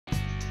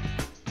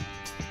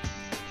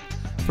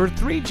For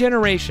 3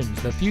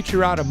 generations, the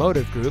Future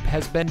Automotive Group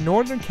has been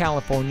Northern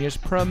California's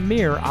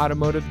premier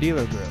automotive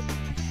dealer group.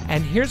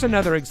 And here's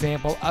another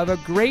example of a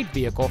great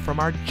vehicle from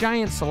our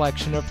giant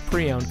selection of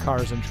pre-owned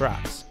cars and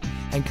trucks.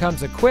 And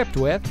comes equipped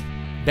with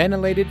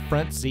ventilated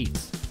front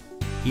seats,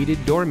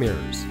 heated door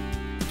mirrors,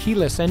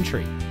 keyless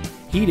entry,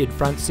 heated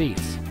front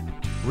seats,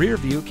 rear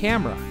view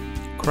camera,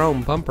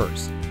 chrome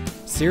bumpers,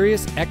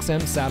 Sirius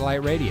XM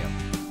satellite radio,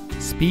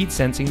 speed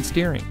sensing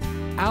steering,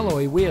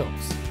 alloy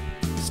wheels,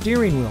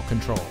 steering wheel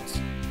controls,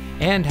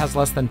 and has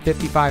less than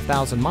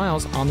 55,000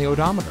 miles on the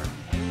odometer.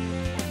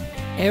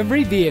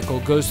 Every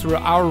vehicle goes through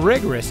our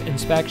rigorous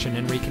inspection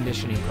and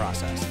reconditioning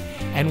process.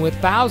 And with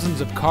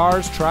thousands of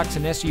cars, trucks,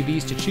 and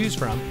SUVs to choose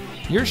from,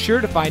 you're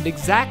sure to find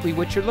exactly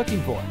what you're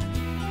looking for.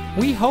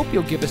 We hope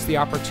you'll give us the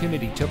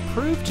opportunity to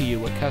prove to you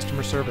what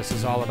customer service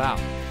is all about.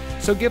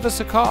 So give us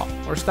a call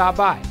or stop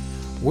by.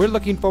 We're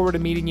looking forward to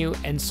meeting you,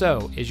 and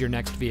so is your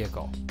next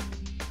vehicle.